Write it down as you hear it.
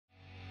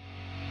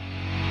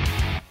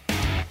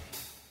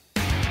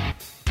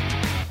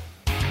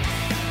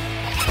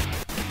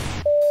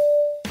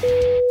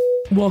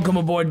Welcome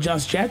aboard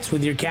Just Jets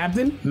with your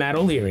captain, Matt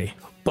O'Leary.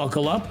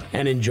 Buckle up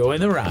and enjoy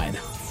the ride.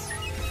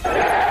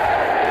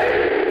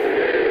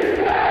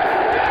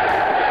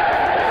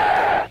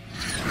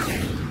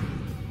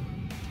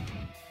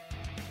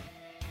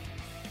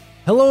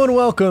 Hello and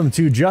welcome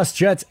to Just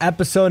Jets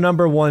episode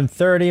number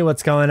 130.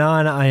 What's going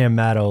on? I am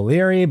Matt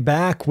O'Leary,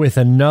 back with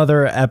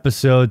another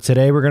episode.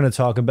 Today we're going to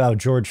talk about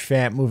George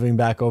Fant moving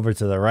back over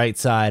to the right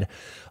side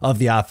of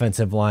the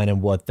offensive line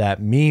and what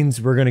that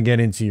means. We're going to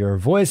get into your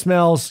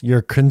voicemails,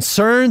 your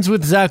concerns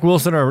with Zach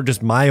Wilson, or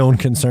just my own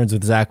concerns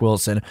with Zach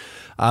Wilson.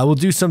 We'll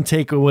do some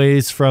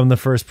takeaways from the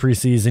first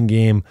preseason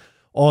game,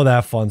 all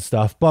that fun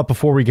stuff. But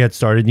before we get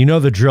started, you know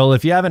the drill.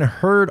 If you haven't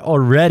heard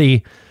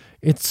already,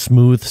 it's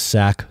Smooth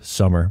Sack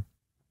Summer.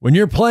 When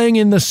you're playing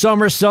in the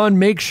summer sun,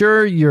 make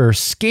sure you're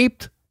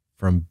scaped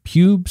from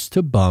pubes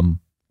to bum.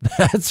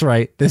 That's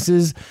right. This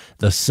is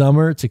the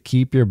summer to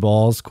keep your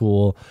balls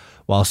cool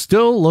while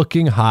still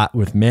looking hot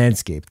with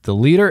Manscaped. The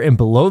leader in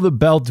below the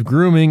belt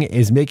grooming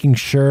is making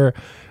sure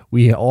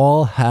we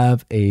all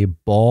have a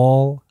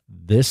ball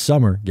this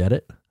summer. Get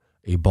it?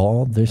 A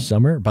ball this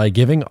summer by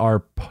giving our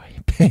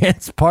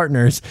pants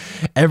partners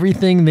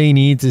everything they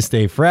need to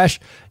stay fresh.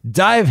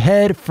 Dive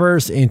head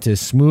first into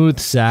Smooth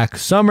Sack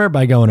Summer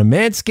by going to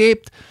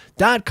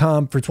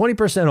manscaped.com for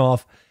 20%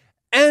 off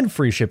and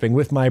free shipping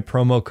with my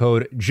promo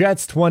code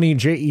JETS20,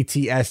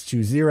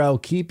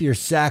 JETS20. Keep your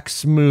sack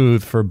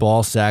smooth for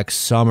ball sack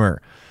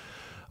summer.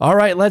 All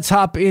right, let's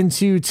hop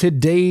into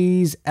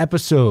today's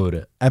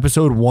episode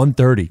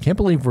 130. Can't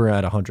believe we're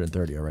at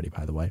 130 already,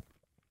 by the way.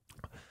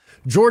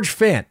 George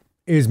Fant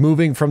is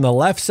moving from the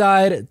left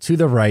side to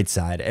the right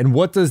side. And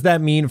what does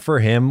that mean for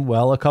him?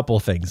 Well, a couple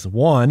things.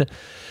 One,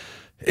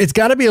 it's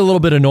got to be a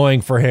little bit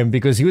annoying for him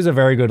because he was a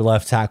very good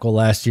left tackle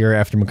last year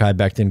after Mekhi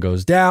Becton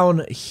goes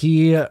down.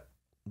 He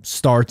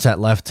starts at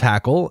left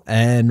tackle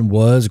and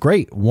was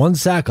great. 1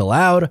 sack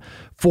allowed,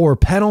 4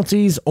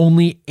 penalties,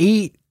 only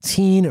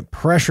 18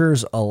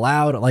 pressures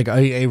allowed. Like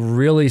a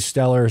really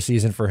stellar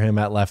season for him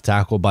at left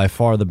tackle, by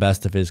far the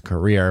best of his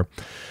career.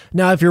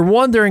 Now, if you're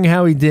wondering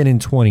how he did in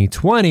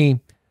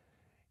 2020,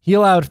 he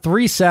allowed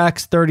 3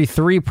 sacks,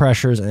 33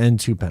 pressures, and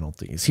 2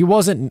 penalties. He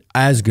wasn't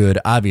as good,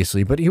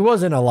 obviously, but he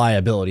wasn't a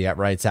liability at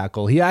right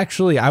tackle. He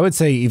actually, I would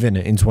say even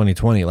in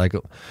 2020, like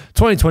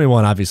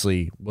 2021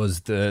 obviously was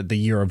the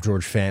year of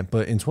George Fant,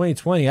 but in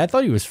 2020, I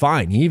thought he was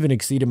fine. He even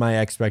exceeded my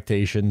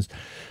expectations.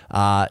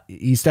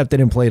 He stepped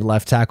in and played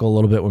left tackle a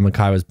little bit when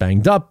Mekhi was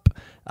banged up.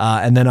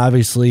 And then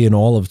obviously in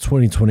all of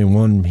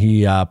 2021,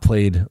 he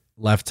played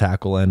left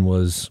tackle and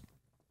was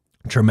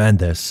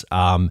tremendous.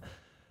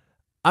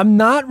 I'm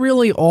not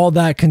really all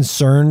that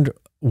concerned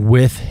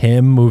with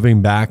him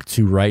moving back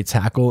to right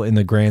tackle in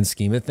the grand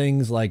scheme of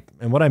things.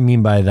 And what I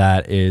mean by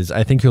that is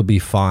I think he'll be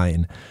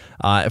fine.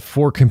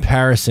 For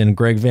comparison,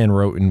 Greg Van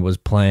Roten was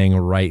playing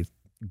right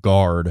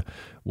guard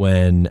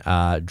when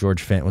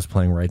George Fant was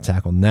playing right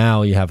tackle.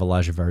 Now you have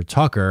Elijah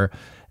Vera-Tucker,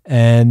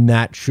 and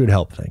that should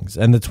help things.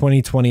 And the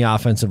 2020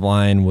 offensive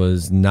line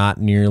was not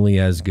nearly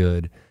as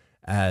good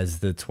as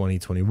the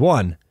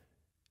 2021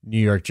 New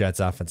York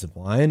Jets offensive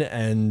line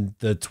and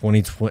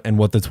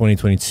what the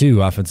 2022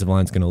 offensive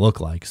line is going to look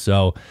like.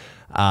 So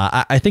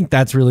I think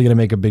that's really going to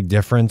make a big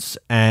difference.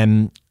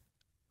 And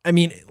I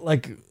mean,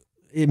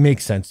 it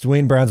makes sense.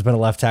 Dwayne Brown's been a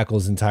left tackle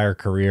his entire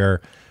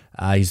career.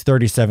 He's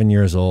 37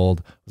 years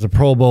old, was a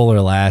Pro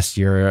Bowler last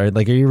year.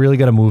 Are you really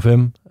going to move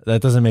him?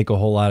 That doesn't make a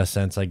whole lot of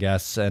sense, I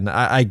guess. And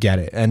I get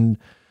it. And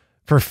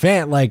for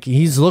Fant,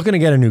 he's looking to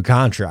get a new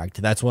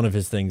contract. That's one of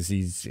his things.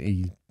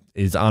 He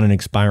is on an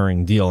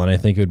expiring deal, and I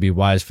think it would be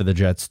wise for the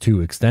Jets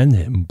to extend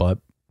him, but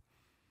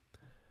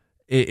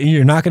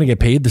you're not going to get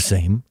paid the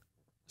same.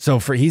 So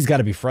he's got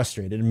to be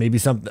frustrated, and maybe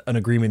an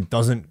agreement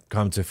doesn't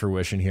come to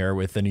fruition here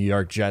with the New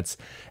York Jets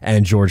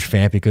and George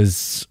Fant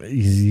because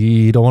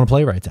he don't want to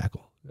play right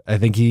tackle. I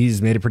think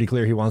he's made it pretty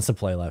clear he wants to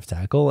play left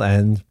tackle,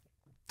 and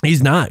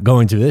he's not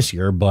going to this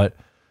year, but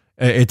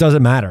it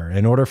doesn't matter.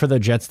 In order for the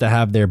Jets to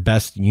have their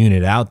best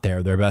unit out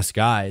there, their best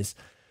guys,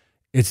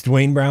 it's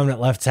Dwayne Brown at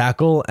left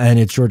tackle and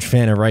it's George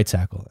Fant at right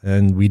tackle.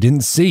 And we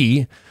didn't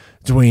see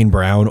Dwayne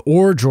Brown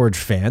or George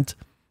Fant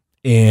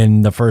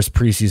in the first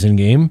preseason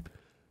game.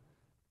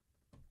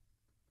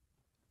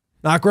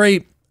 Not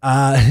great.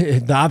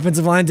 The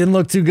offensive line didn't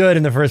look too good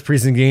in the first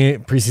preseason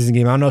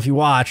game. I don't know if you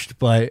watched,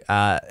 but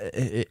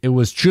it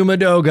was Chuma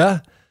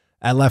Doga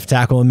at left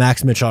tackle and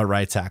Max Mitchell at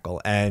right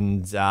tackle.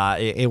 And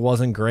it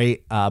wasn't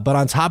great. But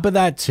on top of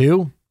that,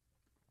 too,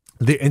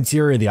 the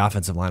interior of the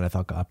offensive line, I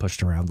thought, got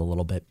pushed around a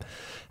little bit.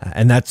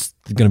 And that's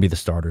going to be the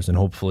starters. And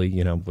hopefully,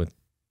 with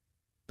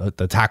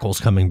the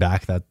tackles coming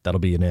back, that'll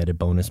be an added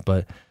bonus.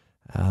 But,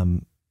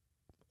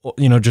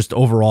 just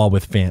overall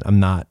with Fant, I'm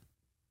not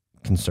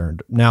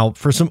concerned. Now,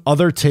 for some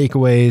other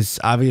takeaways,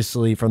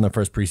 obviously from the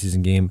first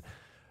preseason game,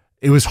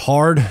 it was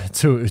hard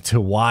to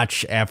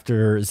watch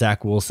after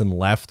Zach Wilson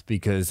left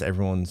because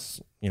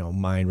everyone's,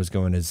 mind was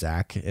going to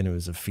Zach, and it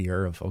was a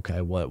fear of,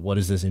 okay, what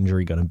is this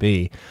injury going to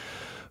be?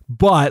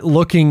 But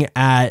looking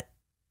at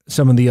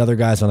some of the other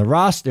guys on the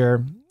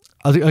roster,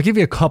 I'll give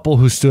you a couple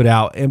who stood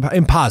out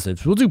in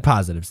positives. We'll do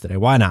positives today.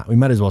 Why not? We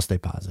might as well stay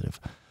positive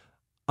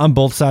on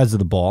both sides of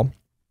the ball.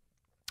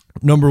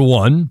 Number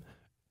one,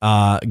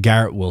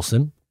 Garrett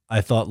Wilson,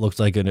 I thought looked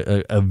like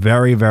a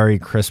very, very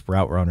crisp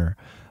route runner.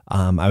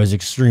 I was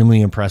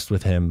extremely impressed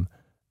with him.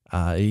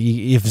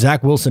 If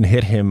Zach Wilson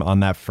hit him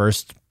on that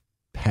first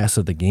pass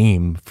of the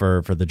game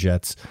for the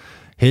Jets,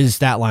 his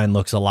stat line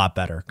looks a lot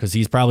better because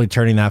he's probably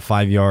turning that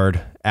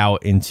 5-yard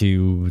out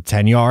into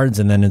 10 yards.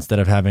 And then instead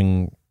of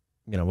having,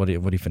 what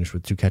did he finish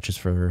with? 2 catches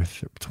for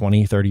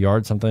 20, 30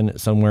 yards,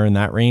 somewhere in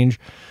that range.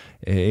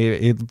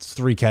 It's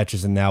 3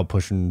 catches and now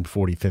pushing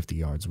 40, 50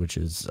 yards, which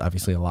is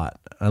obviously a lot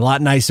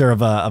nicer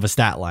of a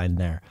stat line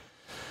there.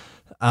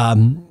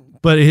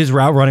 But his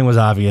route running was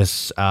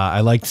obvious.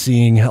 I liked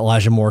seeing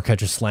Elijah Moore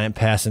catch a slant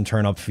pass and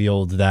turn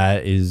upfield.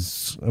 That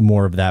is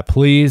more of that,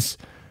 please.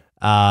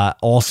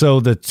 Also,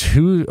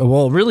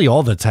 really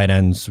all the tight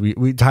ends.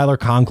 Tyler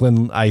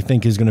Conklin, I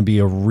think, is going to be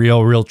a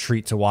real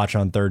treat to watch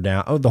on third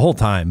down the whole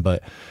time,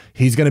 but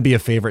he's going to be a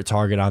favorite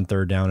target on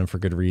third down, and for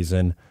good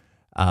reason.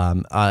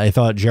 I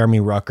thought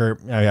Jeremy Rucker,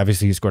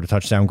 obviously he scored a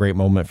touchdown, great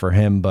moment for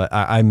him, but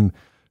I'm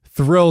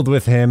thrilled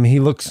with him. He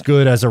looks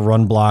good as a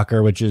run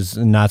blocker, which is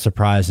not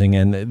surprising,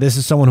 and this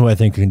is someone who I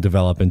think can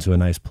develop into a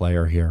nice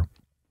player here.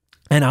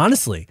 And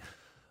honestly,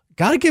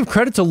 got to give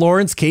credit to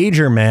Lawrence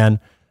Cager, man.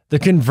 The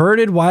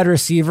converted wide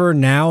receiver,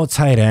 now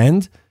tight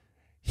end.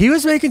 He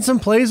was making some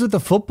plays with the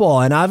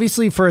football, and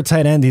obviously for a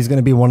tight end, he's going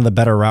to be one of the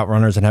better route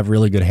runners and have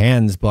really good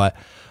hands, but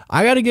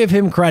I got to give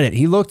him credit.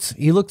 He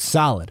looked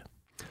solid.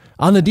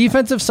 On the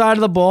defensive side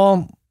of the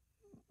ball,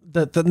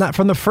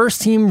 from the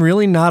first team,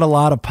 really not a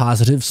lot of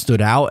positives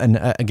stood out, and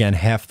again,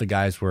 half the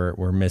guys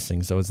were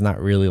missing, so it's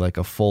not really like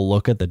a full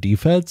look at the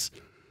defense.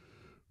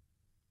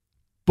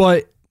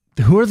 But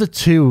who are the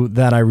two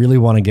that I really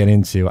want to get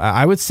into?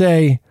 I would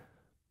say...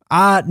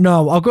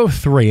 no, I'll go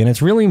 3, and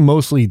it's really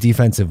mostly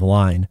defensive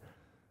line.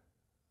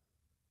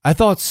 I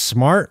thought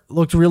Smart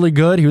looked really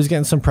good. He was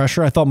getting some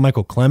pressure. I thought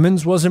Michael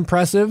Clemens was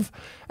impressive,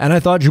 and I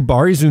thought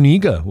Jabari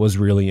Zuniga was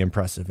really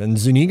impressive. And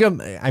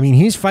Zuniga, I mean,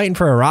 he's fighting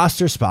for a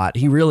roster spot.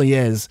 He really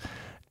is.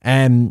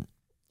 And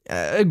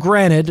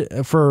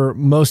granted, for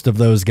most of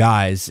those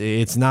guys,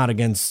 it's not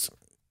against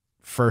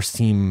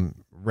first-team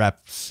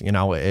reps.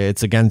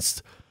 It's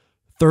against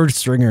third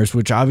stringers,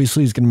 which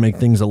obviously is going to make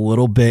things a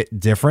little bit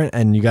different,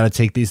 and you got to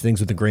take these things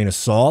with a grain of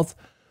salt,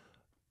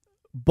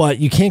 but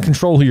you can't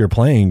control who you're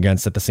playing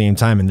against at the same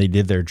time, and they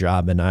did their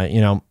job. And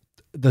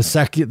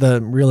the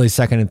really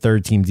second and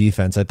third team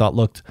defense I thought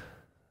looked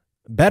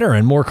better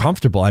and more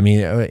comfortable. I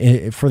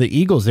mean, for the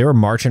Eagles, they were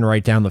marching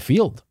right down the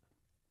field.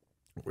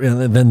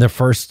 And then the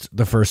first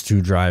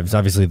 2 drives,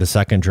 obviously the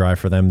second drive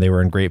for them, they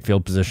were in great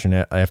field position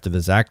after the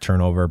Zach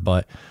turnover,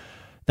 but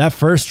that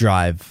first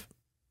drive,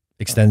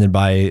 extended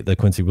by the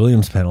Quincy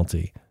Williams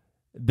penalty,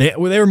 they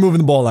were moving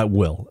the ball at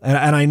will.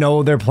 And I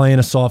know they're playing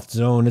a soft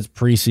zone. It's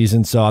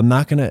preseason, so I'm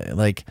not going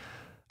to,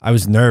 I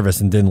was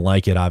nervous and didn't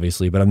like it,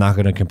 obviously, but I'm not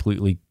going to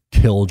completely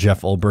kill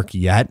Jeff Ulbrich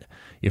yet,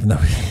 even though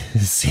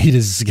his seat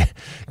is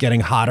getting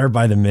hotter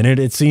by the minute,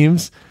 it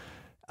seems.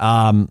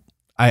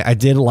 I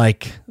did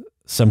like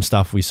some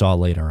stuff we saw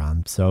later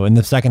on. So in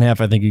the second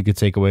half, I think you could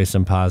take away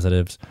some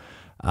positives.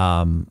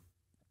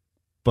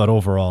 But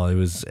overall,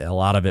 a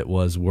lot of it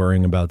was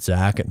worrying about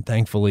Zach, and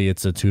thankfully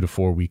it's a 2 to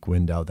 4 week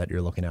window that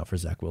you're looking out for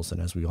Zach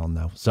Wilson, as we all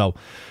know. So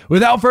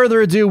without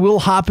further ado, we'll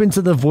hop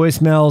into the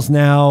voicemails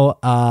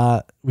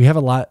now. We have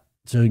a lot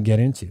to get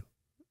into.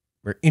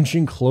 We're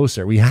inching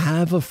closer. We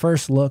have a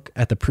first look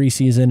at the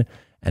preseason,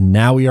 and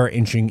now we are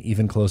inching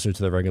even closer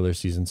to the regular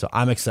season. So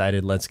I'm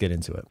excited. Let's get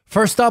into it.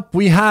 First up,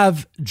 we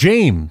have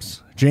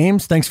James.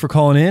 James, thanks for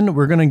calling in.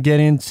 We're going to get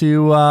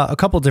into a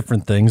couple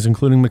different things,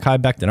 including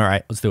Mekhi Becton. All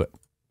right, let's do it.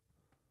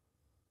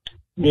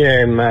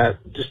 Yeah, Matt,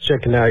 just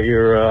checking out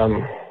your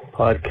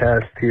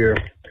podcast here.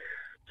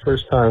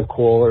 First time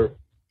caller.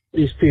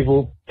 These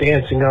people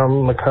dancing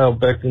on Mekhi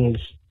Becton's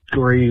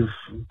grave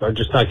are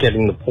just not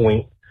getting the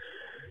point.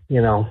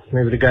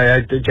 Maybe the guy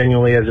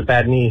genuinely has a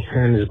bad knee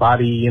in his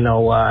body,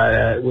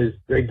 was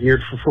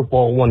geared for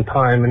football one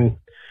time and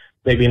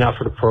maybe not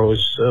for the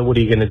pros. What are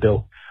you going to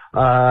do?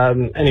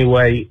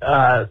 Anyway,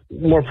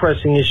 more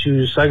pressing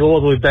issues. I go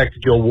all the way back to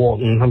Joe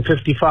Walton. I'm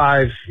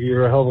 55.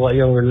 You're a hell of a lot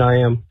younger than I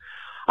am.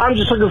 I'm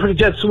just looking for the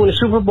Jets to win a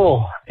Super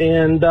Bowl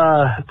and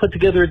put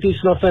together a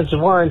decent offensive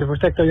line to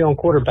protect our young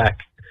quarterback.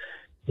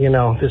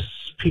 This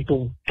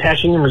people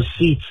cashing in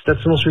receipts,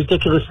 that's the most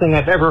ridiculous thing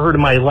I've ever heard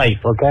in my life,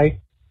 okay?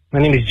 My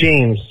name is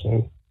James.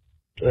 I'm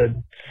a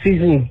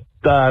season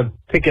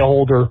ticket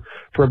holder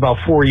for about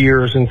 4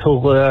 years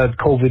until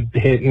COVID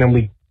hit, and then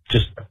we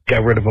just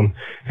got rid of him.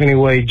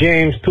 Anyway,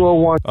 James,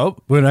 201. Oh,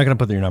 we're not going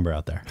to put your number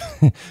out there.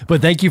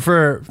 But thank you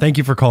for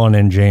calling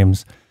in,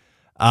 James.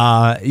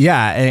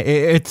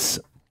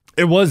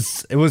 It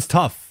was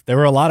tough. There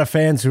were a lot of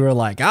fans who were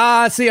like,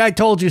 see, I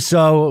told you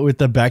so with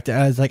the Becton.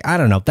 I was like, I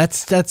don't know.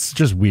 That's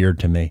just weird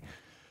to me.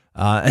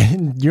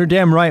 And you're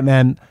damn right,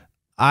 man.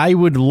 I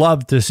would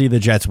love to see the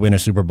Jets win a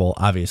Super Bowl,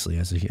 obviously,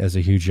 as a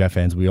huge Jet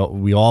fans. We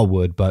all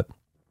would, but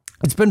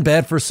it's been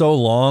bad for so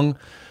long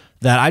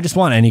that I just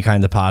want any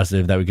kind of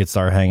positive that we could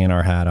start hanging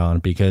our hat on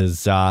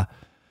because,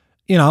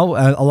 you know,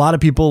 a lot of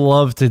people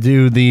love to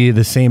do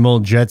the same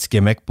old Jets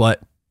gimmick,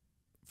 but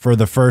for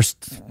the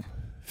first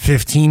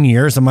 15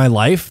 years of my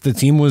life, the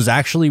team was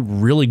actually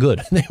really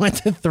good. They went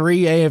to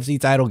 3 AFC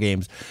title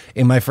games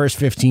in my first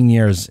 15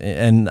 years.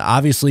 And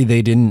obviously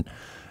they didn't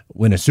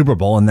win a Super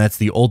Bowl, and that's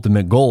the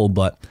ultimate goal,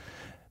 but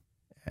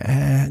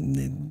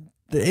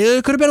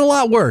it could have been a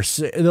lot worse.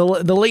 The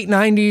late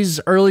 90s,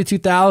 early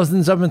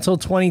 2000s up until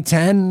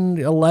 2010,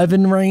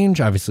 11 range.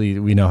 Obviously,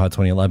 we know how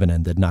 2011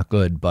 ended. Not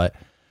good, but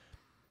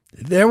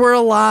there were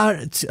a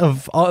lot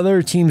of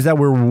other teams that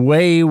were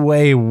way,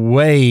 way,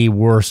 way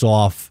worse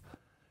off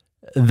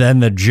than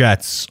the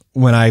Jets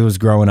when I was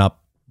growing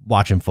up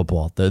watching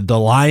football. The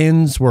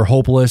Lions were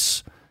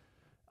hopeless.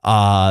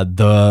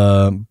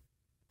 The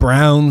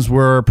Browns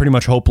were pretty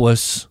much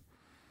hopeless.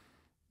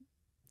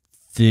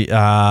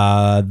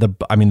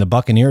 The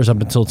Buccaneers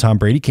up until Tom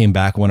Brady came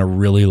back went a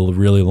really,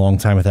 really long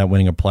time without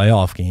winning a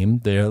playoff game.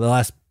 The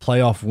last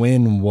playoff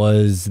win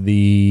was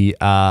the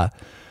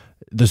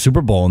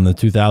Super Bowl in the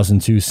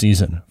 2002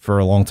 season. For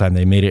a long time,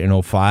 they made it in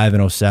 2005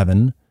 and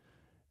 2007,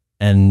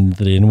 and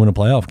they didn't win a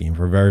playoff game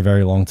for a very,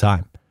 very long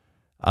time.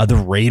 The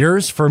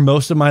Raiders, for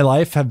most of my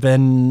life, have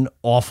been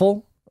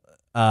awful.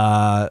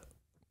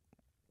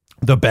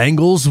 The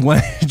Bengals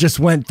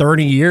went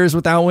 30 years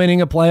without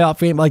winning a playoff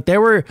game. Like,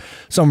 there were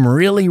some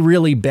really,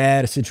 really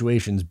bad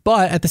situations.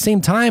 But at the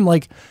same time,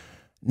 like,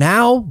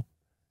 now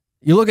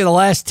you look at the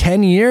last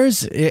 10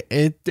 years,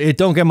 it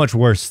don't get much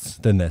worse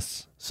than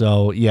this.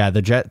 So, yeah,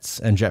 the Jets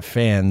and Jet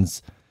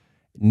fans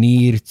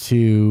need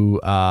to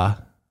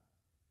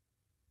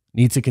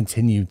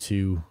continue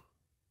to,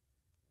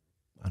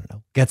 I don't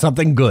know, get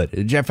something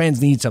good. Jet fans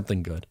need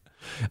something good.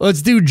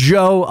 Let's do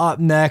Joe up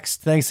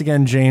next. Thanks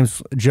again,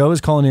 James. Joe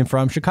is calling in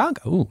from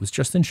Chicago. Ooh, it was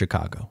just in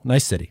Chicago.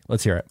 Nice city.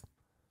 Let's hear it.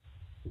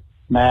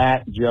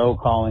 Matt, Joe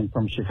calling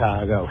from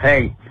Chicago.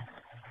 Hey,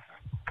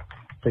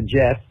 the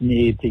Jets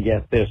need to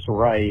get this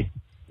right.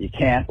 You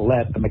can't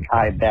let the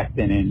Mekhi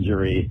Becton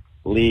injury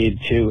lead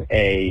to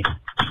a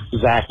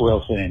Zach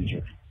Wilson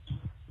injury.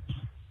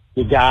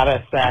 You got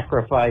to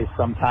sacrifice.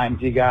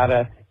 Sometimes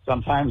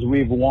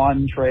we've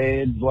won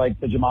trades like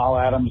the Jamal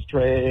Adams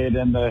trade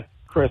and the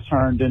Chris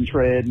Herndon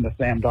trade and the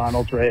Sam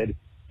Darnold trade.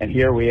 And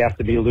here we have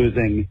to be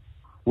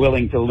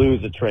willing to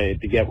lose a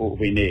trade to get what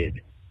we need.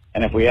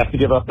 And if we have to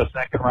give up a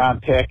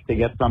second-round pick to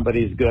get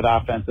somebody's good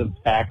offensive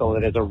tackle,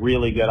 it is a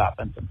really good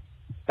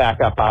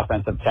backup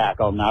offensive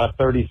tackle, not a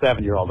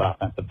 37-year-old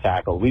offensive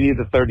tackle. We need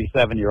the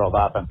 37-year-old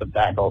offensive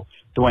tackle,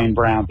 Dwayne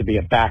Brown, to be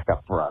a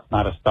backup for us,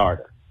 not a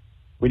starter.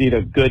 We need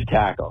a good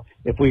tackle.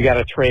 If we got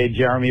to trade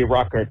Jeremy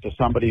Rucker to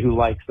somebody who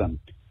likes him,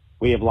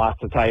 we have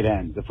lots of tight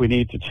ends. If we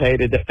need to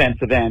trade a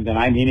defensive end, and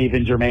I mean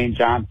even Jermaine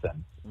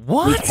Johnson,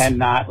 we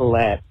cannot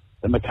let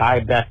the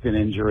Mekhi Becton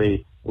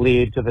injury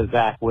lead to the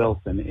Zach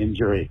Wilson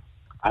injury.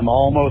 I'm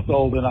almost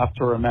old enough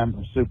to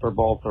remember Super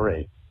Bowl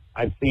III.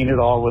 I've seen it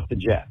all with the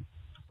Jets.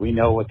 We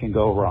know what can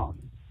go wrong.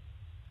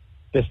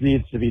 This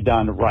needs to be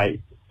done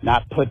right,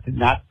 not put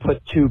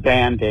two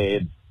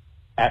Band-Aids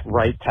at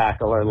right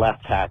tackle or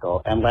left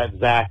tackle and let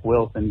Zach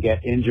Wilson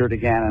get injured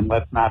again, and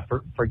let's not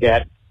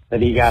forget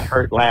that he got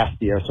hurt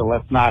last year, so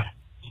let's not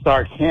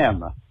start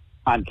him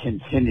on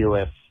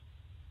continuous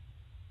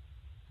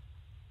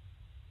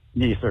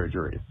knee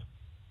surgeries.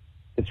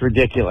 It's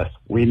ridiculous.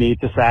 We need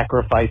to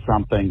sacrifice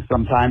something.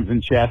 Sometimes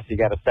in chess, you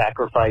got to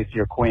sacrifice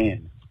your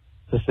queen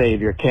to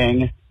save your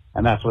king,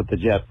 and that's what the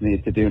Jets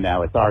need to do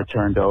now. It's our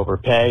turn to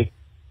overpay.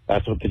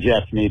 That's what the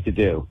Jets need to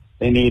do.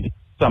 They need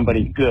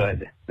somebody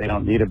good. They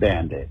don't need a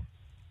Band-Aid.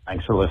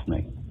 Thanks for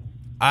listening.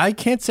 I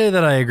can't say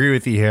that I agree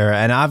with you here.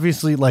 And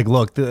obviously, like,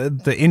 look,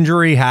 the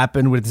injury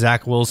happened with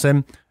Zach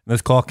Wilson.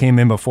 This call came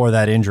in before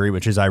that injury,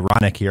 which is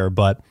ironic here.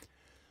 But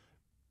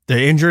the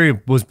injury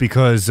was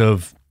because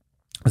of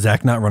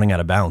Zach not running out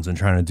of bounds and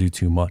trying to do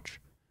too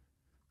much.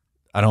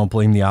 I don't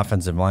blame the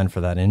offensive line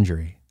for that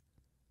injury.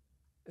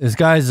 This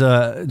guy's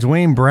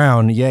Dwayne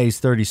Brown. Yeah, he's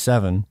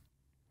 37.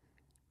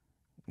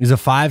 He's a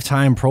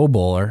 5-time Pro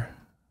Bowler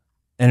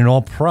and an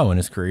All-Pro in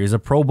his career. He's a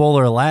Pro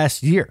Bowler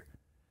last year.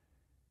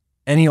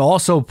 And he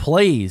also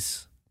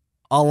plays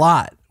a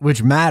lot,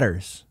 which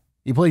matters.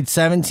 He played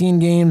 17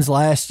 games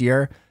last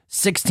year,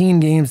 16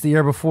 games the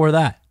year before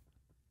that.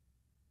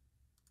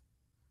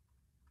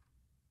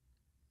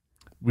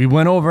 We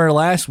went over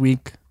last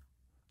week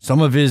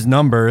some of his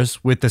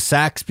numbers with the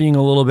sacks being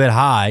a little bit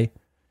high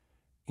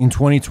in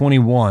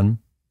 2021.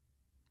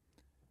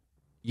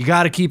 You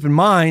got to keep in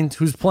mind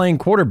who's playing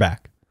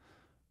quarterback.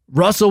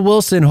 Russell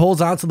Wilson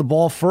holds onto the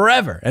ball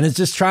forever and is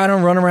just trying to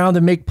run around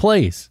and make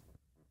plays.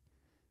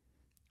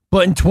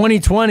 But in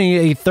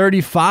 2020, a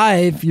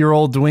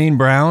 35-year-old Dwayne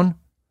Brown,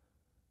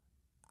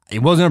 he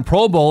wasn't a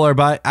Pro Bowler,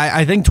 but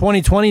I think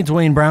 2020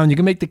 Dwayne Brown, you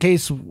can make the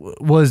case,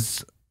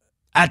 was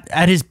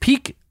at his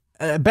peak,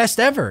 best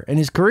ever in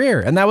his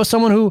career. And that was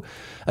someone who,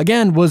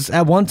 again, was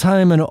at one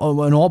time an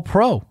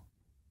All-Pro.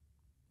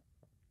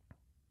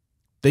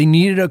 They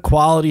needed a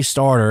quality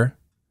starter,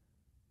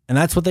 and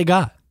that's what they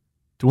got.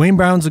 Dwayne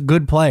Brown's a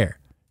good player.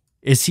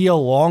 Is he a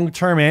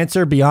long-term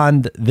answer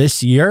beyond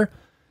this year?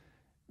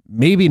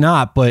 Maybe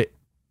not, but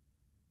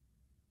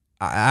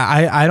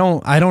I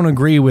don't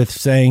agree with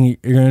saying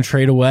you're going to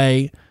trade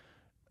away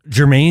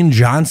Jermaine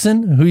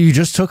Johnson, who you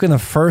just took in the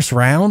first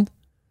round.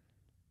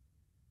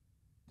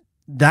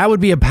 That would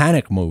be a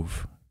panic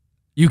move.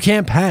 You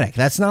can't panic.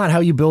 That's not how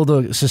you build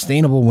a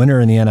sustainable winner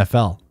in the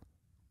NFL.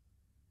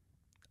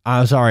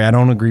 I'm sorry, I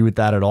don't agree with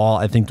that at all.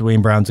 I think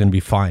Dwayne Brown's going to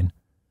be fine.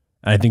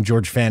 And I think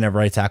George Fant at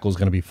right tackle is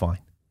going to be fine.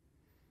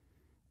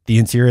 The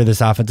interior of this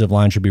offensive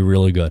line should be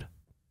really good.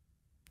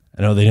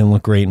 I know they didn't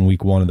look great in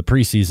week 1 of the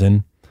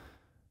preseason.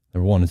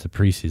 They're 1 into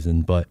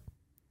preseason, but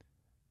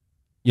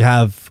you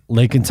have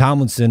Laken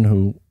Tomlinson,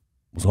 who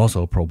was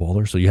also a Pro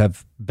Bowler. So you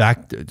have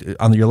back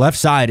on your left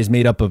side is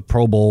made up of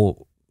Pro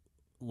Bowl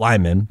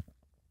linemen.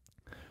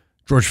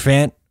 George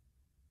Fant,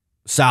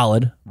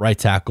 solid right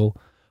tackle.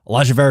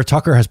 Elijah Vera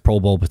Tucker has Pro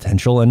Bowl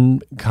potential,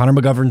 and Connor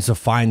McGovern's a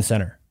fine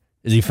center.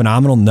 Is he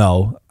phenomenal?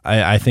 No.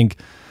 I think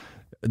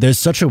there's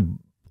such a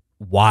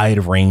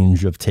wide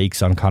range of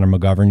takes on Connor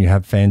McGovern. You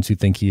have fans who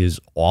think he is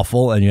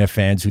awful, and you have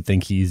fans who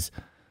think he's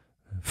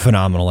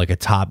phenomenal, like a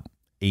top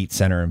 8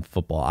 center in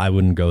football. I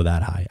wouldn't go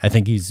that high. I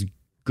think he's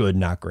good,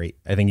 not great.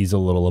 I think he's a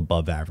little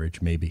above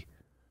average, maybe.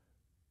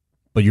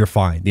 But you're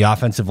fine. The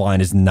offensive line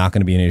is not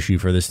going to be an issue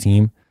for this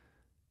team.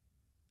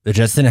 The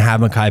Jets didn't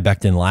have Mekhi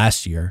Becton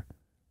last year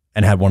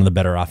and had one of the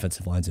better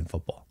offensive lines in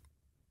football.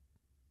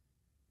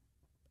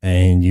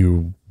 And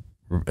you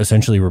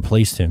essentially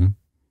replaced him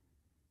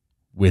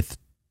with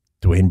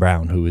Dwayne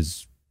Brown, who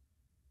is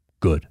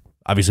good.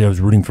 Obviously, I was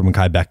rooting for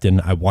Mekhi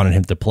Becton. I wanted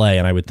him to play,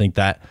 and I would think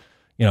that,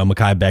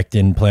 Mekhi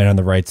Becton playing on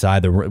the right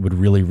side that would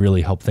really,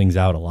 really help things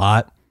out a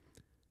lot.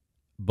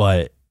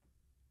 But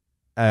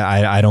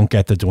I don't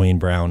get the Dwayne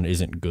Brown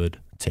isn't good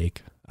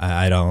take.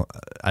 I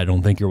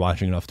don't think you're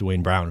watching enough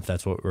Dwayne Brown if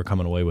that's what we're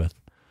coming away with.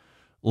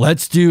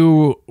 Let's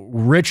do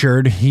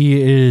Richard.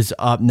 He is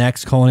up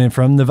next, calling in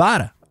from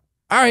Nevada.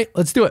 All right,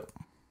 let's do it.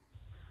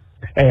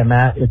 Hey,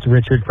 Matt, it's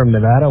Richard from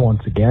Nevada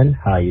once again.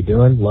 How you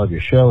doing? Love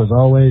your show as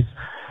always.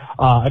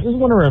 I just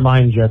want to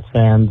remind Jets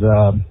fans,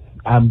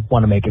 I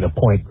want to make it a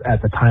point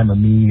at the time of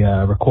me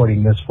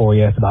recording this for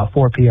you. It's about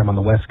 4 p.m. on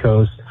the West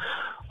Coast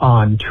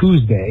on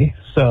Tuesday.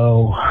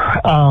 So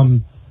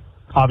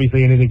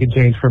obviously anything can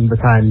change from the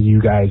time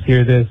you guys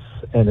hear this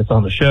and it's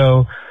on the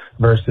show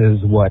versus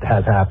what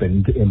has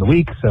happened in the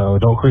week. So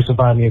don't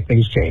crucify me if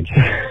things change.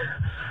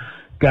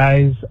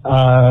 Guys,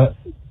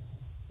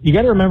 you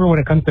got to remember when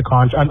it comes to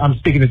contracts, I'm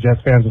speaking to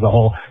Jets fans as a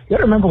whole, you got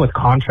to remember with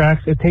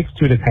contracts, it takes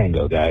 2 to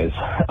tango, guys.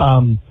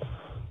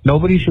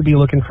 Nobody should be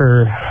looking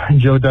for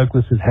Joe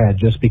Douglas's head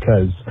just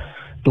because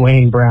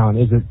Dwayne Brown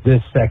isn't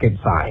this second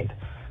signed.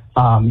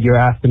 You're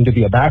asked him to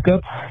be a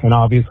backup, and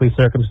obviously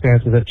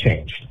circumstances have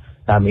changed.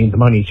 That means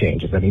money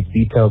changes. That means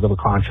details of a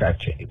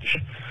contract change.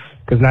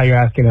 Because now you're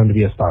asking him to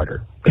be a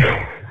starter.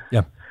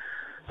 Yeah.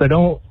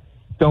 So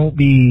don't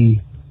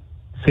be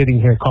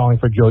sitting here calling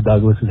for Joe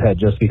Douglas's head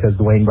just because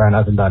Dwayne Brown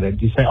hasn't done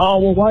it. You say, oh,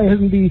 well, why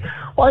hasn't he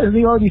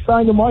already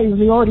signed him? Why isn't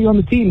he already on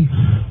the team?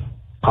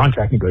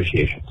 Contract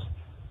negotiations.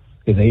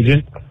 His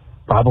agent,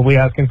 probably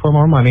asking for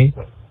more money,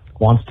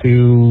 wants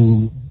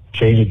to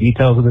change the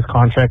details of this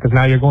contract because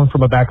now you're going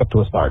from a backup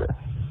to a starter.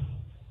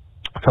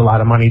 It's a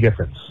lot of money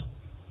difference.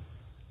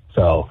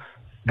 So,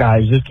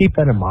 guys, just keep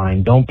that in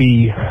mind. Don't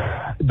be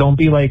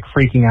like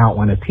freaking out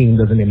when a team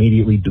doesn't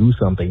immediately do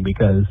something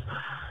because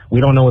we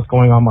don't know what's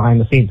going on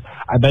behind the scenes.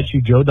 I bet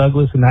you Joe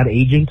Douglas and that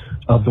agent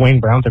of Dwayne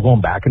Brown are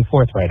going back and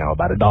forth right now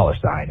about a dollar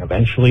sign.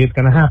 Eventually, it's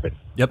going to happen.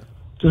 Yep.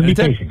 Just be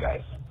patient,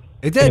 guys.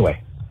 It did.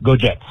 Anyway, go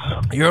Jets.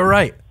 You're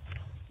right.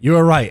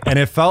 You're right. And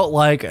it felt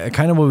like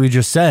kind of what we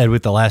just said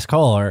with the last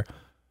caller.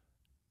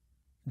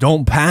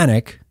 Don't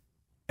panic.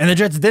 And the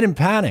Jets didn't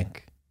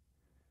panic.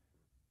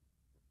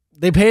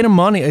 They paid him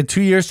money.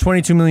 2 years,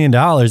 $22 million.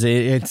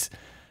 It's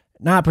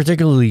not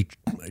particularly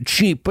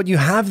cheap, but you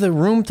have the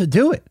room to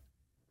do it.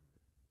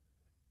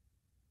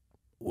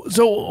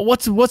 So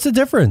what's the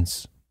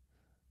difference?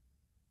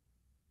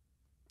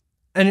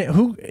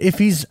 And if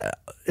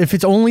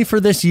it's only for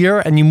this year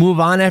and you move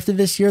on after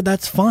this year,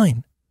 that's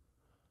fine.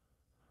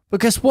 But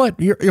guess what?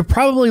 You're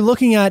probably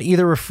looking at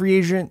either a free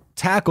agent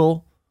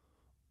tackle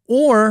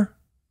or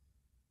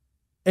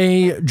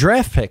a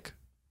draft pick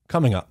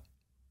coming up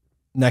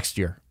next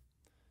year.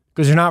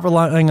 Because you're not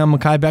relying on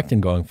Mekhi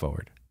Becton going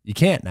forward. You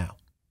can't now.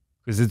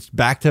 Because it's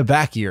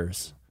back-to-back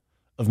years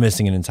of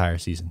missing an entire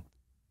season.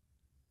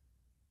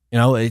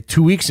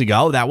 2 weeks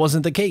ago, that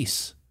wasn't the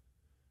case.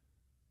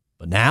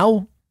 But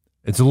now,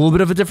 it's a little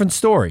bit of a different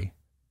story.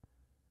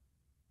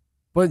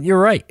 But you're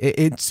right.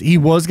 He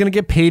was going to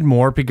get paid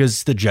more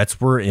because the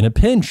Jets were in a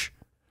pinch.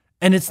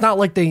 And it's not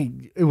like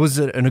it was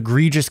an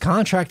egregious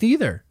contract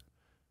either.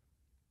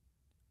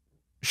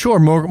 Sure,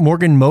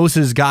 Morgan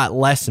Moses got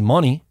less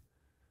money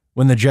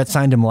when the Jets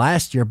signed him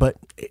last year, but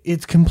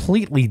it's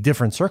completely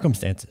different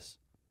circumstances.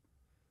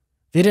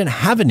 They didn't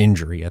have an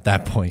injury at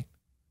that point.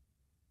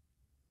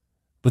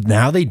 But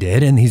now they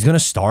did, and he's going to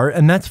start,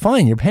 and that's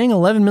fine. You're paying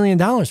 $11 million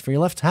for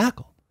your left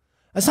tackle.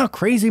 That's not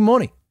crazy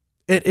money.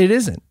 It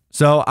isn't.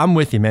 So I'm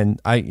with you, man.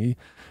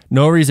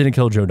 No reason to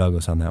kill Joe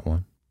Douglas on that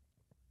one.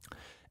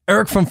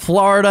 Eric from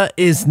Florida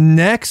is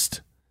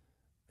next.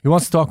 He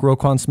wants to talk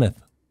Roquan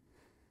Smith.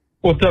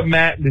 What's up,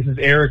 Matt? This is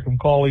Eric. I'm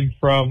calling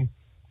from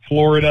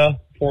Florida,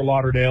 Fort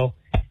Lauderdale.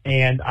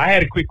 And I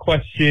had a quick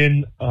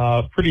question,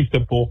 pretty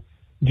simple.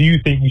 Do you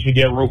think we should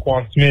get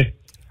Roquan Smith?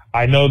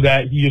 I know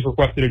that he just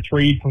requested a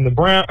trade from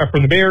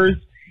the Bears,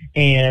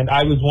 and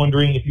I was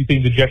wondering if you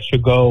think the Jets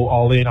should go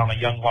all in on a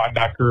young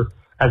linebacker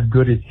as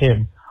good as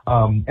him.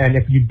 And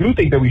if you do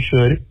think that we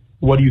should,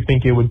 what do you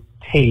think it would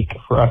take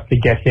for us to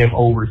get him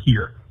over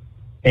here?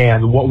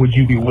 And what would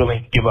you be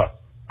willing to give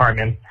up? All right,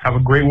 man. Have a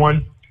great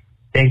one.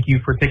 Thank you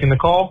for taking the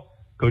call.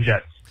 Go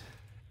Jets.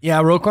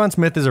 Yeah, Roquan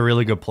Smith is a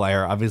really good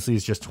player. Obviously,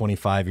 he's just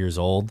 25 years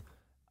old.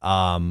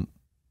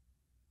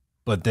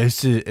 But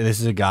this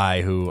is a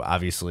guy who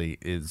obviously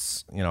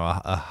is,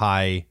 a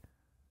high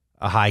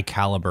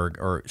caliber,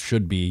 or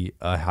should be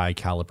a high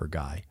caliber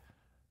guy.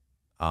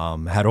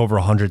 Had over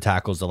 100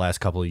 tackles the last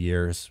couple of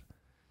years.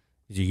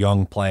 He's a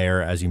young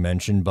player, as you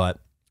mentioned, but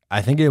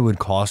I think it would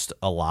cost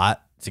a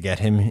lot to get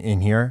him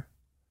in here,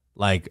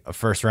 like a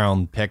first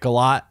round pick a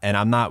lot, and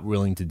I'm not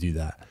willing to do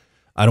that.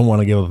 I don't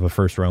want to give up a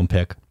first round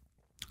pick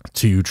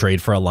to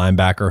trade for a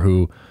linebacker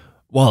who,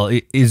 well,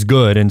 is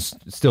good and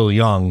still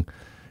young.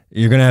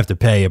 You're going to have to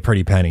pay a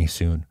pretty penny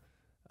soon.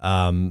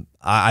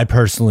 I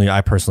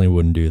personally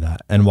wouldn't do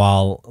that. And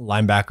while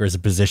linebacker is a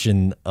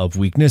position of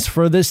weakness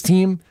for this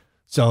team,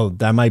 so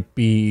that might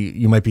be,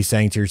 you might be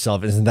saying to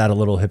yourself, isn't that a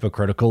little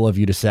hypocritical of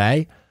you to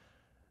say?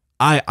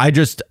 I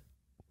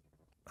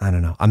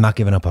don't know. I'm not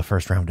giving up a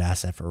first round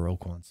asset for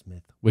Roquan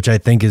Smith, which I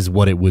think is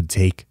what it would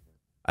take.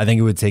 I think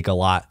it would take a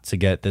lot to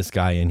get this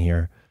guy in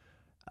here.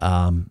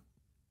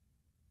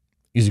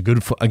 He's a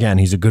good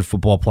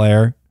football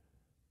player,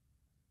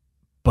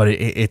 but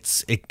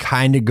it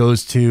kind of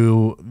goes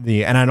to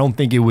and I don't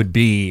think it would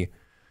be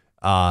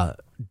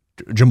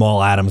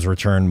Jamal Adams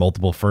return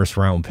multiple first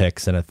round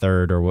picks and a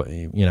third, or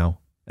that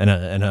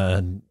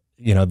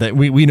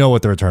we know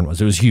what the return was.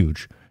 It was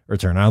huge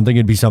return. I don't think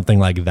it'd be something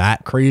like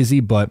that crazy,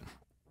 but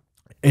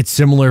it's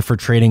similar for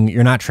trading.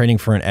 You're not trading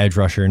for an edge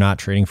rusher. You're not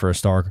trading for a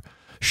star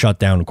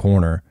shutdown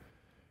corner.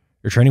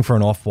 You're trading for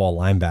an off-ball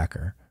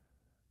linebacker,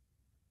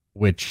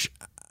 which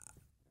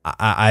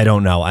I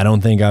don't know. I don't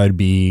think I would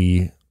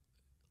be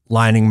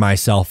lining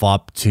myself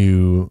up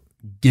to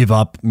give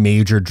up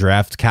major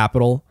draft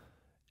capital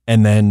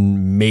and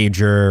then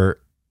major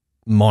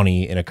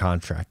money in a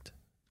contract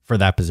for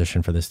that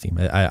position for this team.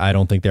 I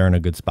don't think they're in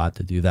a good spot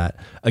to do that.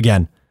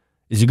 Again,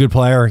 is he a good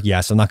player?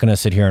 Yes. I'm not going to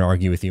sit here and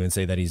argue with you and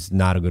say that he's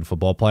not a good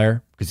football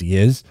player, because he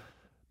is.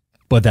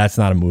 But that's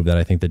not a move that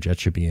I think the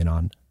Jets should be in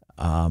on.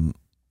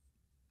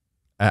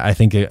 I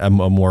think a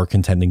more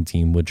contending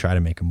team would try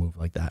to make a move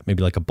like that.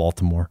 Maybe like a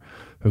Baltimore,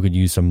 who could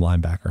use some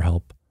linebacker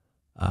help.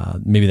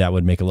 Maybe that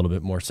would make a little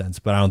bit more sense.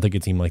 But I don't think a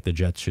team like the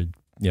Jets should,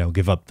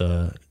 give up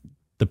the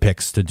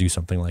picks to do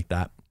something like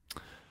that.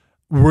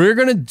 We're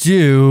going to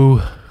do,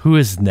 who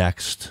is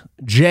next?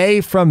 Jay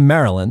from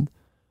Maryland.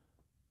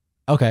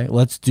 Okay,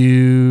 let's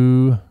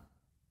do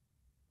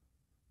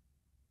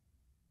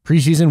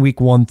preseason week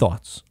 1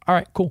 thoughts. All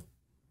right, cool.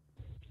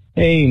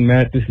 Hey,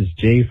 Matt, this is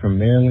Jay from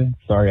Maryland.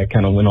 Sorry, I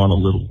kind of went on a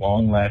little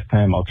long last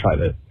time. I'll try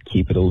to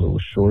keep it a little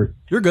short.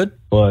 You're good.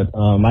 But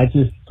I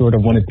just sort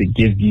of wanted to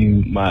give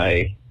you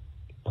my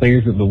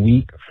players of the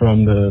week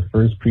from the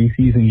first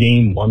preseason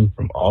game, one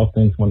from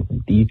offense, one from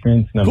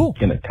defense. And I'm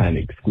going to kind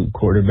of exclude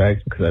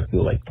quarterbacks because I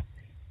feel like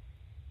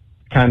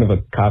kind of a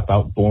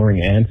cop-out,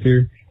 boring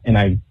answer. And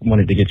I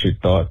wanted to get your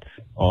thoughts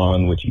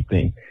on what you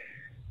think.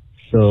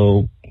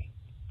 So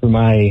for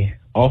my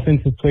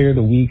offensive player of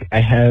the week, I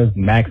have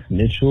Max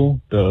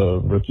Mitchell,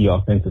 the rookie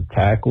offensive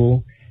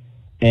tackle.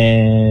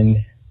 And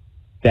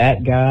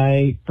that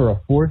guy, for a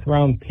 4th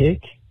round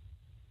pick,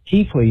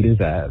 he played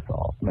his ass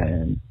off,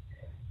 man.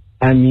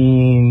 I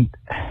mean,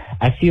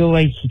 I feel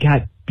like he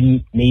got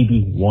beat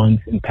maybe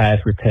once in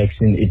pass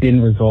protection. It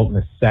didn't result in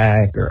a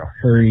sack or a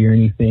hurry or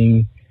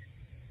anything.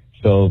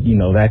 So,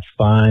 that's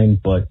fine,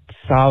 but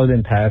solid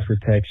in pass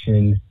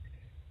protection,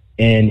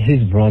 and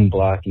his run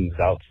blocking is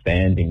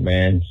outstanding,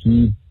 man.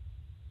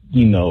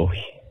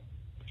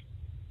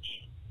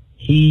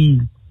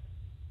 He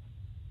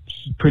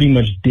pretty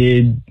much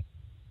did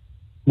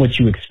what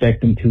you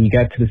expect him to. He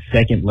got to the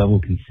second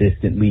level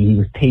consistently. He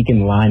was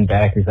taking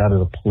linebackers out of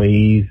the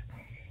plays.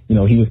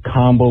 He was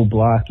combo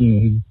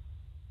blocking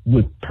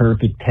with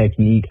perfect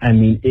technique. I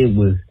mean, it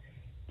was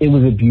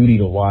a beauty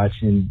to watch,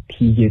 and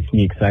he gets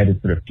me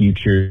excited for the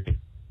future.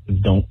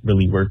 Don't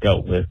really work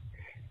out with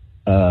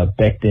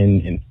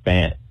Becton and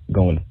Fant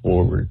going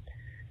forward.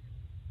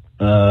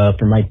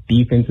 For my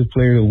defensive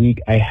player of the week,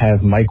 I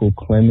have Michael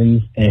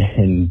Clemens,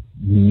 and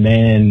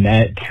man,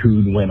 that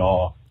dude went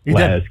off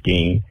last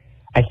game.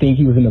 I think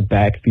he was in the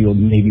backfield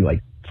maybe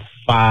like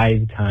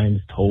 5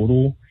 times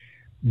total,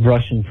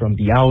 rushing from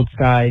the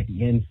outside,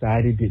 the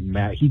inside. It didn't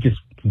matter. He just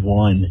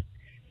won.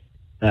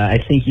 I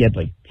think he had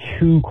like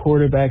 2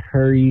 quarterback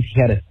hurries. He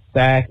had a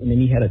sack, and then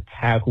he had a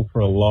tackle for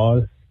a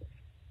loss,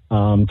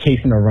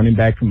 chasing a running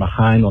back from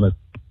behind on a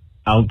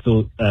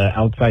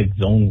outside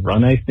zone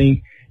run, I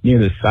think, near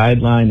the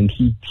sideline, and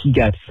he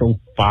got so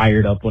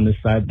fired up on the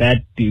side.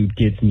 That dude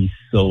gets me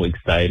so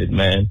excited,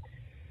 man.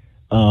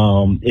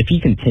 If he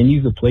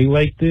continues to play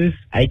like this,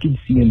 I could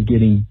see him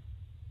getting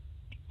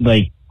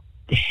like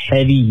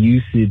heavy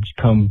usage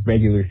come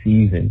regular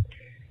season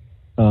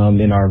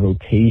in our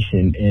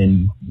rotation.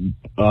 And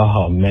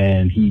oh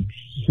man, he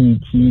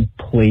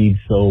played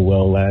so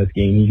well last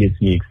game. He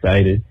gets me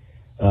excited.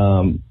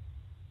 Who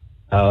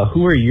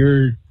are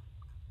your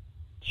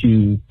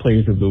 2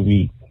 players of the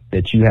week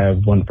that you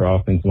have, one for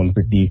offense, one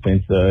for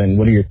defense, and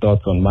what are your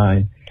thoughts on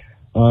mine?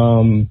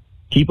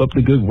 Keep up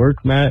the good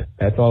work, Matt.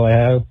 That's all I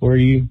have for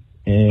you,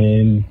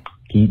 and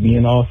keep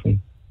being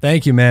awesome.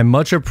 Thank you, man.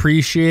 Much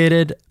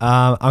appreciated.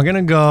 I'm going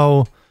to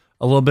go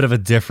a little bit of a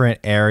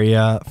different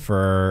area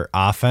for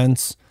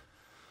offense.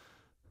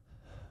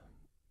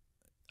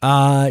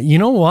 You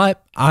know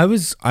what?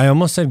 I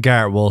almost said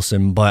Garrett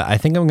Wilson, but I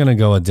think I'm going to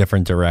go a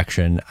different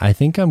direction. I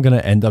think I'm going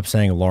to end up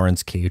saying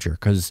Lawrence Cager,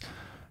 because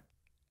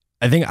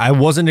I think I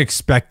wasn't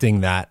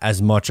expecting that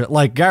as much.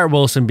 Like, Garrett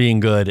Wilson being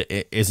good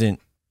isn't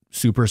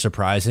super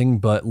surprising,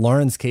 but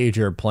Lawrence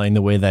Cager playing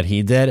the way that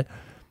he did,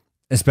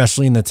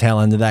 especially in the tail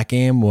end of that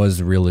game,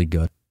 was really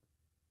good.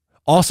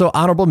 Also,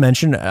 honorable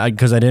mention,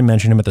 because I didn't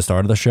mention him at the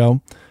start of the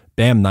show,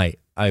 Bam Knight.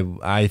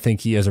 I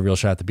think he has a real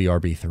shot to be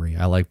RB3.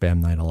 I like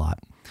Bam Knight a lot.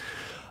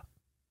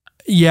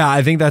 Yeah,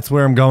 I think that's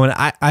where I'm going.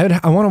 I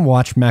want to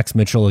watch Max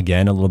Mitchell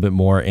again a little bit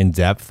more in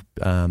depth.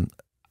 I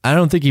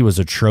don't think he was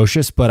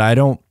atrocious, but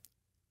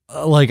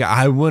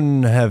I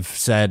wouldn't have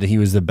said he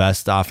was the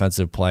best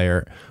offensive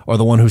player or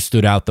the one who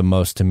stood out the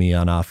most to me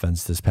on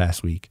offense this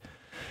past week.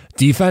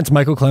 Defense,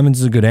 Michael Clemens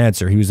is a good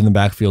answer. He was in the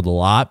backfield a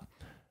lot.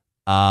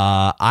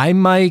 I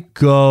might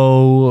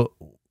go...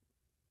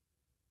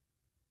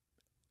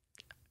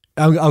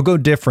 I'll go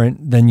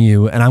different than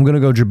you, and I'm going to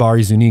go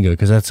Jabari Zuniga,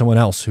 because that's someone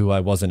else who I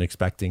wasn't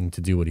expecting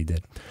to do what he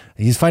did.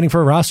 He's fighting for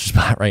a roster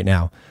spot right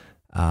now.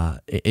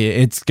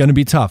 It's going to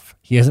be tough.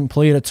 He hasn't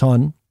played a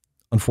ton,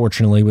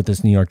 unfortunately, with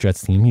this New York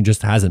Jets team. He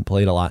just hasn't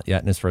played a lot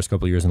yet in his first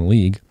couple of years in the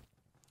league.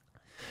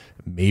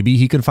 Maybe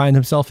he could find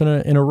himself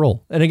in a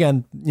role. And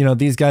again,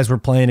 these guys were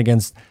playing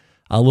against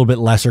a little bit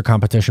lesser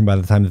competition by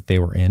the time that they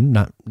were in,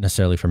 not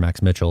necessarily for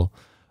Max Mitchell,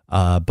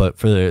 but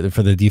for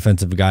the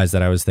defensive guys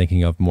that I was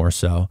thinking of more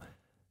so.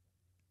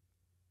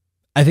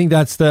 I think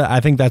that's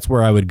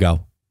where I would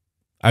go.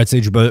 I would say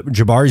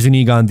Jabari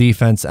Zuniga on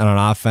defense, and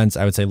on offense,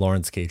 I would say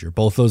Lawrence Cager.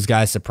 Both those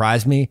guys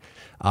surprised me,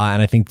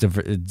 and I think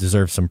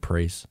deserve some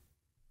praise.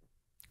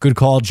 Good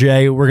call,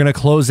 Jay. We're going to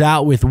close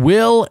out with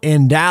Will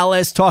in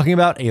Dallas talking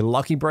about a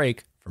lucky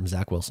break from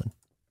Zach Wilson.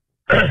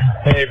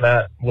 Hey,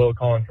 Matt. Will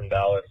calling from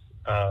Dallas.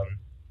 I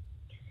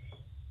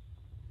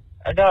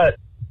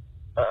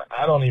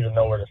don't even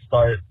know where to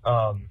start.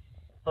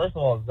 First of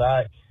all,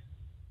 Zach,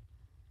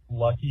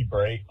 lucky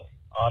break.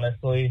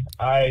 Honestly,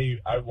 I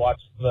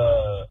watched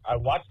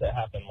it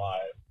happen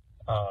live,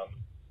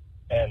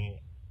 and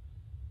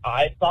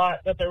I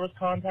thought that there was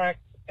contact,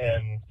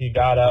 and he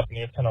got up and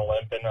he was kind of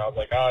limping, and I was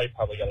like, oh, he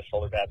probably got a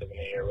shoulder pad to the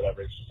knee or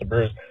whatever, it's just a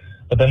bruise.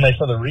 But then they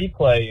show the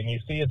replay, and you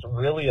see it's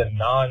really a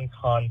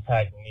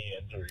non-contact knee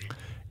injury.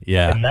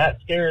 Yeah. And that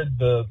scared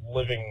the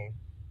living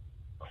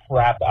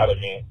crap out of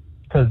me,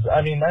 because,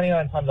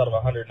 99 times out of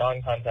 100,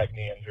 non-contact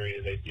knee injury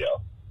is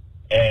ACL.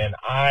 And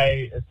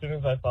as soon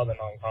as I saw the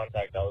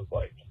non-contact, I was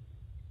like,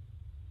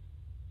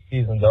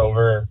 season's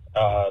over.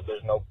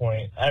 There's no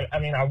point. I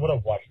would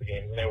have watched the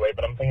games anyway,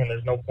 but I'm thinking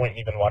there's no point in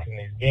even watching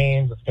these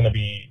games. It's going to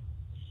be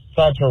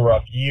such a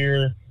rough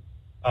year.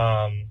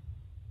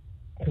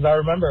 Because I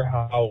remember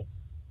how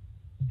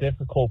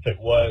difficult it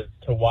was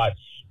to watch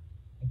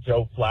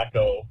Joe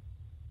Flacco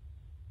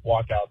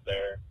walk out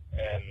there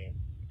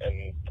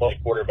and play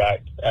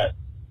quarterback at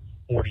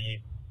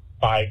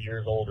 45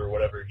 years old or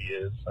whatever he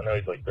is. I know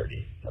he's like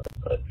 30,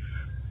 but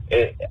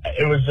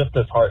it was just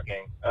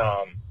disheartening.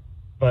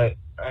 But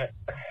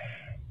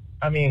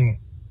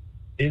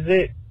is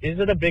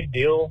it a big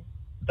deal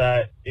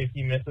that if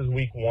he misses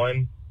week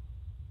 1?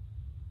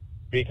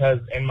 Because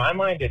in my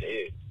mind it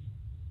is.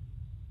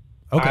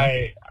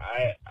 Okay.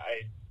 I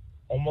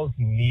almost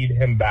need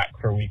him back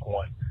for week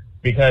 1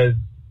 because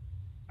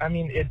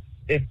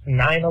it's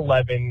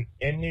 9/11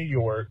 in New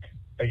York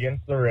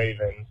against the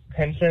Ravens.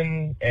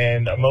 Tension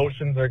and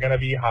emotions are going to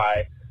be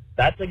high.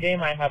 That's a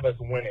game I have us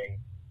winning.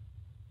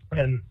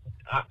 And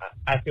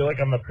I feel like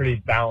I'm a pretty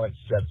balanced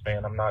Jets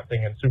fan. I'm not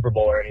thinking Super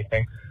Bowl or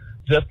anything.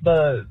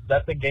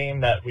 That's a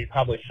game that we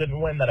probably shouldn't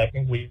win that I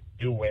think we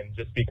do win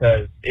just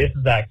because if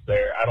Zach's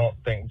there, I don't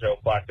think Joe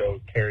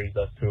Flacco carries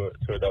us to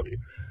a W.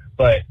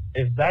 But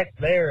if Zach's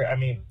there,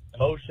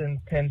 emotions,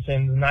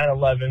 tensions,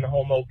 9/11,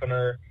 home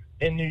opener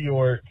in New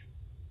York,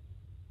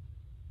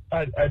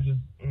 I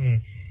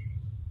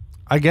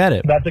get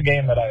it. That's a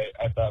game that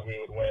I thought we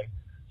would win.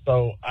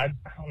 So I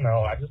don't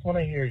know. I just want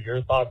to hear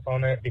your thoughts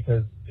on it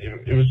because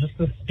it was just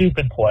a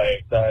stupid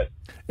play that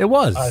it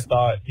was. I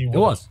thought he would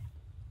have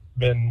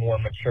been more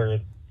mature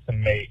to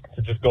make,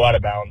 to just go out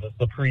of bounds. It's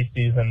the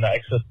preseason. The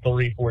extra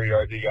 3-4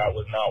 yards he got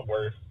was not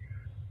worth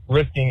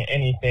risking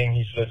anything,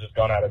 he should have just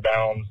gone out of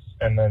bounds.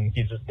 And then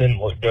he just didn't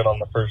look good on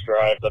the first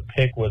drive. The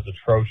pick was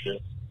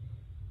atrocious.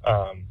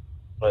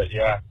 But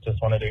yeah,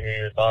 just wanted to hear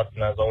your thoughts.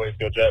 And as always,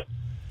 go Jets.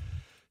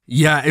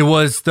 Yeah, it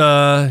was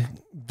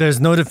there's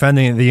no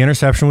defending it. The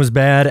interception was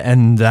bad,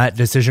 and that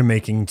decision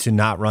making to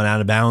not run out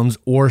of bounds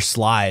or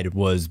slide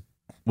was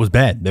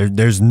bad.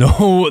 There's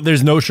no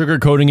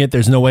sugarcoating it.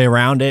 There's no way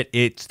around it.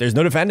 There's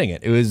no defending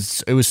it. It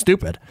was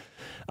stupid.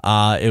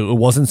 It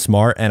wasn't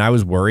smart, and I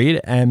was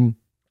worried. And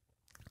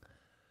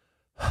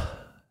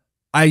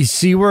I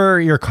see where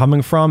you're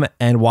coming from,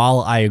 and while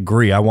I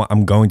agree,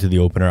 I'm going to the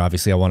opener.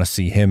 Obviously, I want to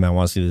see him. I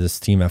want to see this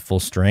team at full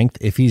strength.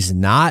 If he's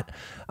not,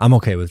 I'm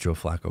okay with Joe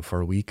Flacco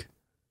for a week.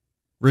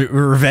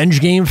 Revenge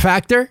game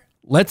factor?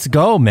 Let's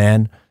go,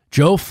 man.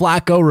 Joe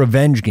Flacco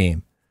revenge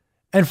game.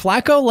 And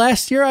Flacco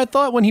last year, I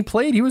thought when he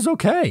played, he was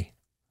okay.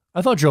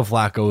 I thought Joe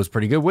Flacco was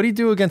pretty good. What did he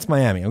do against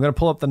Miami? I'm going to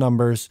pull up the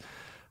numbers.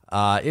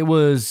 It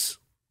was,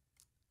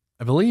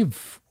 I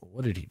believe,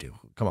 what did he do?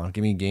 Come on,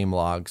 give me game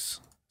logs.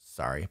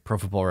 Sorry, Pro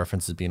Football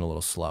Reference is being a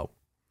little slow.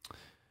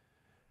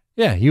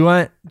 Yeah, he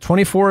went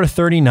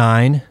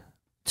 24-39,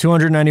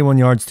 291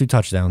 yards, 2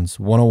 touchdowns,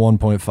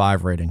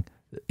 101.5 rating.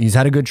 He's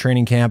had a good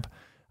training camp.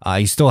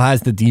 He still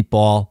has the deep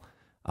ball.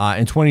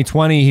 In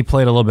 2020, he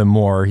played a little bit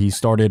more. He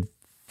started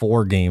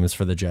 4 games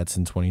for the Jets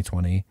in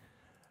 2020.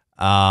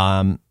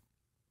 And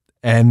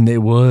it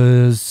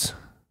was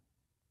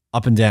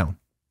up and down.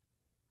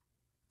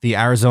 The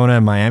Arizona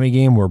and Miami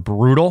game were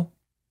brutal.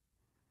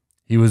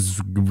 He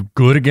was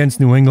good against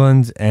New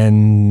England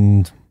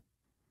and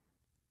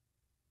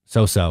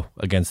so-so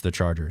against the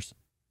Chargers.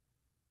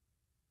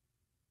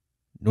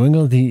 New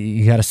England,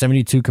 he had a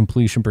 72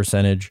 completion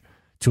percentage,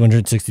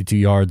 262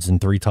 yards, and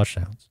 3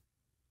 touchdowns.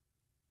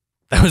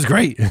 That was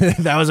great.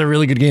 That was a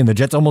really good game. The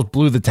Jets almost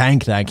blew the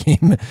tank that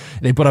game.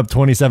 They put up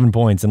 27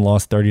 points and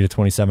lost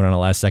 30-27 on a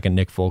last-second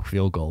Nick Folk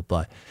field goal.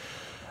 But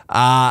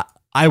I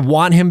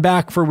want him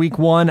back for week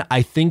 1.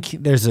 I think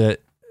there's a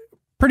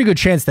pretty good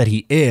chance that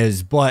he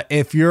is. But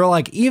if you're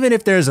like, even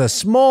if there's a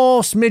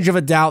small smidge of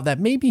a doubt that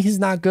maybe he's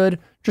not good,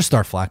 just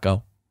start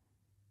Flacco.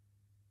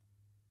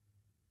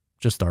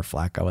 Just start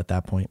Flacco at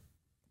that point.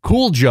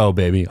 Cool Joe,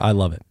 baby. I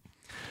love it.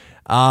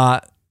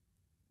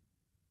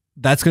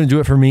 That's going to do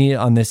it for me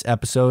on this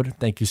episode.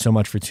 Thank you so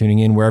much for tuning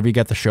in. Wherever you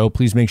get the show,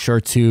 please make sure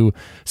to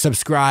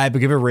subscribe,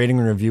 give a rating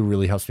and review.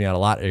 Really helps me out a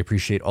lot. I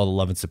appreciate all the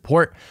love and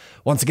support.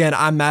 Once again,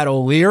 I'm Matt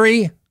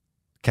O'Leary.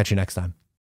 Catch you next time.